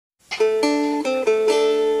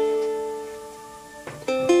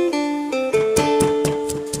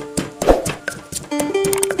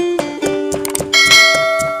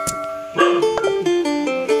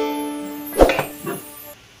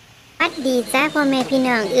พ่อแม่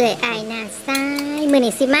พี่น้องเอื่อยอายหน้าซ้ายมื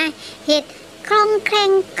อนี่สิมาเฮ็ดคล่องแ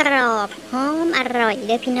คล่งกรอบหอมอร่อย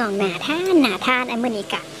เด้อพี่น้องหนาทานไอ้มือนี่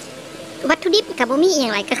กะวัตถุดิบกับบ่มีอย่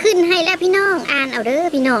างไรก็ขึ้นให้แล้วพี่น้องอ่านเอาเด้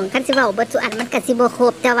อพี่น้องคันสิเว้าบ่สุอันมันก็สิบ่ค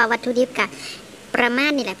รบแต่ว่าวัตถุดิบกะประม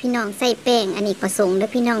าณนี่แหละพี่น้องใส่แป้งอันนี้ประสงค์เด้อ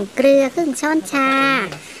พี่น้องเกลือครึ่งช้อนช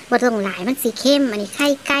าบ่ต้องหลายมันสีเข้มอันนี้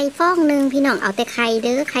ไข่ไก่ฟองหนึ่งพี่น้องเอาแต่ไข่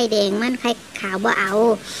เด้อไข่แดงมันไข่ขาวบ่เ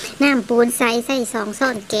อาน้ำปูนใส่2 ช้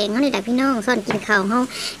อนแกงเฮานี่แหละพี่น้องช้อนกินข้าวเฮา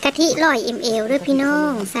กะทิ100 ml เด้อ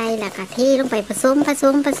พี่น้องใส่แล้วก็เทลงไปผส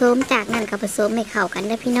มจากนั้นก็ผสมให้เข้ากันเ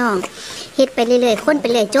ด้อพี่น้องเฮ็ดไปเรื่อยๆคนไ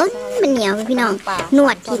ปเรื่อยจนมันเหนียวพี่น้องน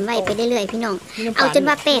วดกินไว้ไปเรื่อยๆพี่น้องเอาจ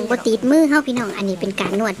นว่าแป้งบ่ติดมือเฮาพี่น้องอันนี้เป็น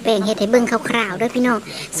การนวดแป้งเฮ็ดให้เบิ่งคร่าวๆเด้อพี่น้อ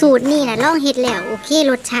งสูตรนี้น่ะลองเฮ็ดแล้วโอเค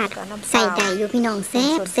รสชาติใส่ได้อยู่พี่น้องแ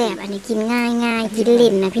ซ่บอันนี้กินง่ายกินเล่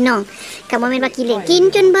นนะพี่น้องก็บ่แม่นว่ากินเล่นกิ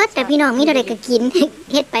นจนเบิดแต่พี่น้องมีเท่าใดก็กิน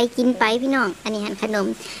เฮ็ดไปกินไปพี่น้องอันนี้หั่นขน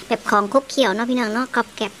มแบบของคบเคี่ยวเนาะพี่น้องเนาะกร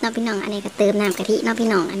อบแกบเนาะพี่น้องอันนี้ก็เติมน้ำกะทิเนาะพี่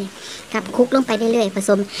น้องอันนี้กับคลุกลงไปเรื่อยๆผส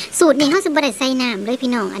มสูตรนี้เฮาสิบ่ได้ใส่น้ำเลยพี่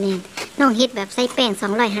น้องอันนี้น้องเฮ็ดแบบใส่แป้ง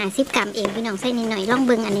250 กรัมเองพี่น้องใส่นิดหน่อยลอง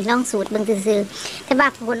เบิ่งอันนี้ลองสูตรเบิ่งซื่อๆ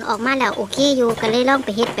แต่ว่าผลออกมาแล้วโอเคอยู่ก็เลยลองไ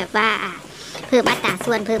ปเฮ็ดแบบว่าเพิ่มอัตร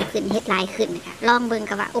าส่วนเพิ่มขึ้นเฮ็ดหลายขึ้นนะคะลองเบิ่ง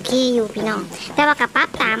ก็ว่าโอเคอยู่พี่น้องแต่ว่าก็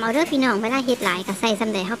ปรับตามเอาเด้อพี่น้องเวลาเฮ็ดหลายก็ใส่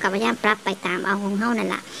ซำใดเฮาก็พยายามปรับไปตามเอาของเฮานั่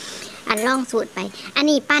นล่ะอันลองสูตรไปอั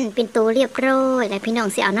นนี้ปั้นเป็นตัวเรียบร้อยแล้วพี่น้อ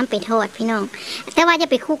งสิเอาน้ำไปทอดพี่น้องแต่ว่าอย่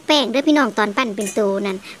าไปคลุกแป้งเด้อพี่น้องตอนปั้นเป็นตัว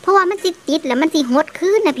นั่นเพราะว่ามันสิติดแล้วมันสิห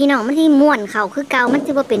ดขึ้นนะพี่น้องมันสิม้วนเข่าคือเก่ามั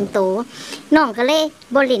นสิบ่เป็นตัวน้องก็เล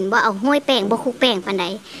ยบ่เล่นบ่เอาห้อยแป้งบ่คลุกแป้งปานใ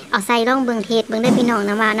ดเอาใส่ลองเบิ่งเทศเบิ่งได้พี่น้อ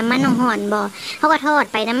งนะว่าน้ำมันน้องห่อนบ่เขาก็ท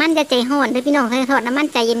อดไปน้ำมันจะใจห่อนเด้อพี่น้องให้ทอดน้ำมั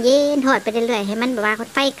นใจเย็นๆทอดไปเรื่อยๆให้มันแบบว่า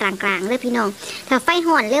ไฟกลางๆเด้อพี่น้องถ้าไ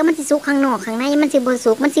ฟห่อนแล้วมันสิสุกข้างนอกข้างในมั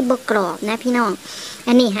นสิบ่สุกมันสิบ่กรอบนะพี่น้อง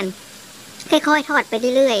อันนี้หั่นค่อยๆทอดไป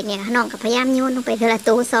เรื่อยๆเนี่ยน้องก็พยายามโยนลงไปทีล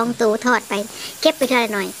ะตัว2 ตัวทอดไปเก็บไปทีละ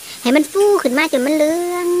หน่อยให้มันฟูขึ้นมาจนมันเหลื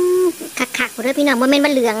องคักๆเด้อพี่น้องบ่แม่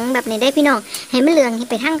นมันเหลืองแบบนี้ได้พี่น้องให้มันเหลือง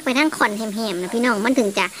ไปทั้งขอนแหมๆนะพี่น้องมั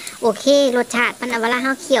นถึงจะโอเครสชาติมันเวลาเ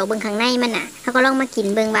ฮาเคี่ยวเบิ่งข้างในมันน่ะเฮาก็ลองม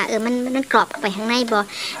ากินเบิ่งว่ามันกรอบไปข้างใ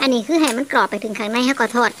นบ่อันนี้คือให้มันกรอบไปถึงข้างในเฮาก็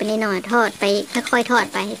ทอดไปนิดหน่อยทอดไปค่อยๆท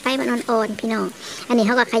อดไปไฟมันอ่อนๆพี่น้องอันนี้เ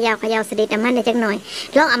ฮาก็เขย่าเสด็จน้ำมันได้จักหน่อ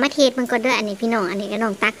ยลองเอามาเทศมันก็เด้ออันนี้พี่น้องอันนี้ก็น้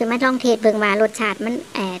องตักขึ้นมาลองเทศเบิ่งว่ารสชาติมัน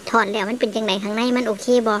ทอดแล้วมันเป็นจังไดข้างในมันโอ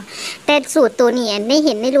เคบ่แต่สูตรตัวนี้อันได้เ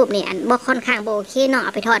ห็นในรูปนี่อันบ่ค่อนข้างบ่โอเคน้องเอ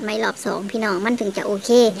าไปทอดไหมรอบ2พี่น้องมันถึงจะโอเ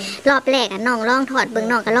ครอบแรกน้องลองทอดเบิ่ง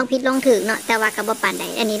น้องก็ลองผิดลองถูกเนาะแต่ว่าก็บ่ปานใ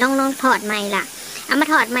ดอันนี้ลองทอดใหม่ล่ะเอาม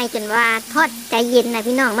าทอดใหม่จนว่าทอดใจเย็นนะ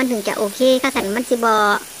พี่น้องมันถึงจะโอเคถ้าสั่นมั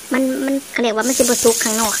นสิบ่มันเรียกว่ามันสิบ่สุกข้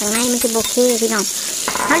างนอกข้างในมันสิบ่โอเคพี่น้อ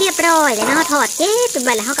งเขาเรียบร้อยแล้วเนาะทอดเจ๊เป็นใ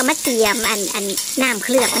บแล้วเขาก็มาเตรียมอันน้ำเค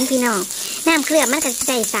ลือบมันพี่น้องน้ำเคลือบมันก็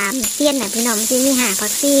ใส่3 เสี้ยนน่ะพี่น้องมั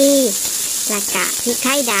นสิมีผักชีแล้วก็พริกไท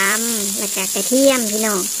ยดำแล้วก็กระเทียมพี่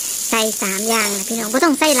น้องใส่3 อย่างนะพี่น้องก็ต้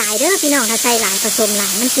องใส่หลายเด้อพี่น้องถ้าใส่หลายผสมห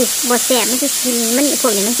ลายมันสิบ่แซ่บมันสิกินมันพ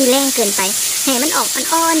วกนี้มันสิแรงเกินไปให้มันออก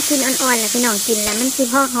อ่อนๆกินอ่อนๆแล้วพี่น้องกินแล้วมันสิ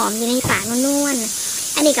พอหอมอยู่ในปากนว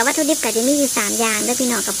ลๆอันนี้กับวัตถุดิบก็จะมีอยู่3 อย่างเด้อพี่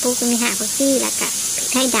น้องกับปรุงมีผักชีแล้วก็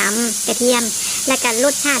พริกไทยดำกระเทียมแล้วก็ร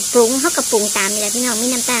สชาติปรุงเขาก็ปรุงตามนี่แหละพี่น้อ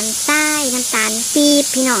งมีน้ำตาลทรายน้ำตาลปี๊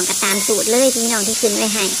บพี่น้องก็ตามสูตรเลยพี่น้องที่ขึ้น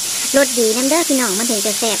ไว้ให้รสดีน้ำเด้อพี่น้องมันถึง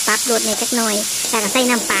จะแซ่บปรับรสในจักหน่อยแต่ก็ใส่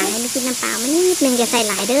น้ำปลาให้ไม่กินน้ำปลามันนิดนึงจะ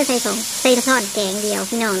ใส่หลายเด้อใส่ช้อนแกงเดียว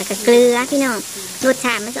พี่น้องแล้วก็เกลือพี่น้องรสช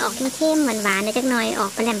าติมันจะออกเข้มๆหวานๆในจักหน่อยอ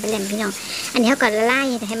อกไปแหลมพี่น้องอันนี้เขาก็ละลา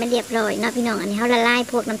ยให้มันเรียบร้อยเนาะพี่น้องอันนี้เขาละลา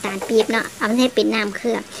ยพวกน้ำตาลปี๊บเนาะเอามันให้เป็นน้ำเค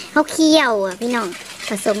ลือบเขาเคี่ยวพี่น้อง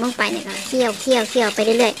ผสมลงไปเนี่ยก็เคี่ยวไป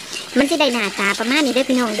เรื่อยๆมันจะได้หน้าตาประมาณนี้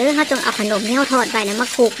ได้พี่น้องเด้อเขาต้องเอาขนมที่เขาทอดไปแล้วมา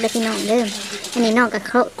คลุกเด้อพี่น้องเด้ออันนี้น้อ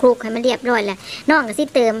งก็คลุกให้มันเรียบร้อยแล้วน้องก็สิ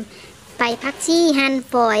เติมไปผักชีหั่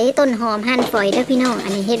นฝอยต้นหอมหั่นฝอยเด้อพี่น้อง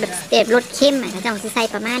อันนี้เฮ็ดแบบรสเข้มเขาต้อง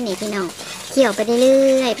ใส่ประมาณนี้พี่น้องเคี่ยวไปเ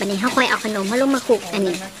รื่อยๆปานนี้เขาค่อยเอาขนมมาลงมาคลุกอัน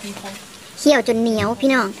นี้เคี่ยวจนเหนียวพี่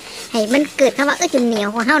น้องให้มันเกิดคำว่าจนเหนีย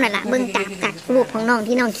วของเฮานั่นแหละเบิ่งจากกัดรูปของน้อง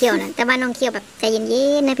ที่น้องเคี่ยวนั่นแต่ว่าน้องเคี่ยวแบบใจ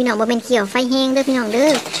เย็นๆนะพี่น้องบ่เป็นเคี่ยวไฟแห้งเด้อพี่น้องเด้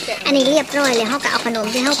ออันนี้เรียบร้อยเลยเฮาก็เอาข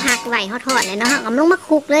นมที่เฮาพักไว้เฮาทอดเลยเนาะเอาลงมา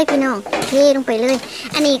คลุกเลยพี่น้องเทลงไปเล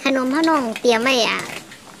ยอันนี้ขนมเฮาน้องเตรียมไว้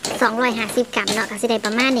250 กรัมเนาะก็สิได้ป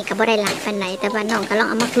ระมาณนี้ก็บ่ได้หลายปานใดแต่ว่าน้องก็ลอ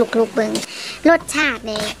งเอามาคลุกๆเบิ่งรสชาติ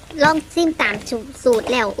เนี่ยลองซิมตามสูตร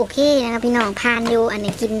แล้วโอเคนะคะพี่น้องทานอยู่อั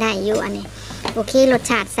นนี้กินได้อยู่อันนี้โอเครส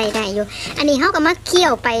ชาติใส่ได้อยู่อันนี้เขาก็มาเคี่ย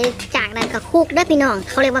วไปจากนั้นก็คลุกด้วยพี่น้อ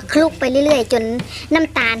งเขาเรียกว่าคลุกไปเรื่อยๆจนน้ำ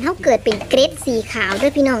ตาลเขาเกิดเป็นเกล็ดสีขาวด้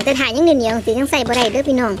วยพี่น้องแต่ถ่ายยังเหนียวๆสียังใส่บ่ได้ด้ว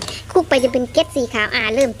ยพี่น้องคลุกไปจะเป็นเกล็ดสีขาว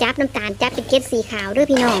เริ่มจับน้ำตาลจับเป็นเกล็ดสีขาวด้ว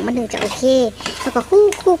ยพี่น้องมันถึงจะโอเคแล้วก็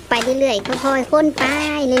คลุกไปเรื่อยๆค่อยๆข้นไ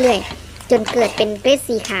ปเรื่อยๆ จนเกิดเป็นเกล็ด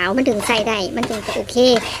สีขาวมันถึงใส่ได้มันถึงจะโอเค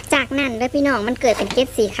จากนั้นแล้วพี่น้องมันเกิดเป็นเกล็ด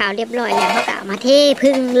สีขาวเรียบร้อยแล้วเขาก็เอามาเท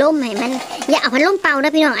พึ่งล่มให้มันอย่าเอาพัดลมเป่าน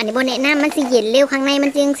ะพี่น้องอันนี้บ่แนะนำมันสิเย็นเร็วข้างในมั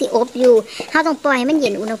นจึงสิอบอยู่เขาต้องปล่อยให้มันเย็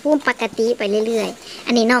นอุณหภูมิปกติไปเรื่อยๆ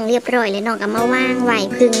อันนี้น้องเรียบร้อยแล้วน้องก็มาว่างไว้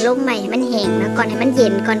พึ่งล่มไว้ให้มันแห้งแล้วก่อนให้มันเย็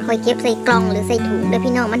นก่อนค่อยเก็บใส่กล่องหรือใส่ถุงแล้ว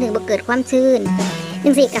พี่น้องมันถึงบ่เกิดความชื้นจึ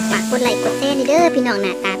งสิกับฝากกดไลค์กดแชร์นี่เด้อพี่น้องหน้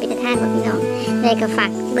าตาเป็นตาทานบ่พี่น้องเลยก็ฝา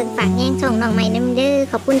กเบิ่งฝากแย่งช่องน้องใหม่นำเด้อ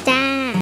ขอบคุณจ้า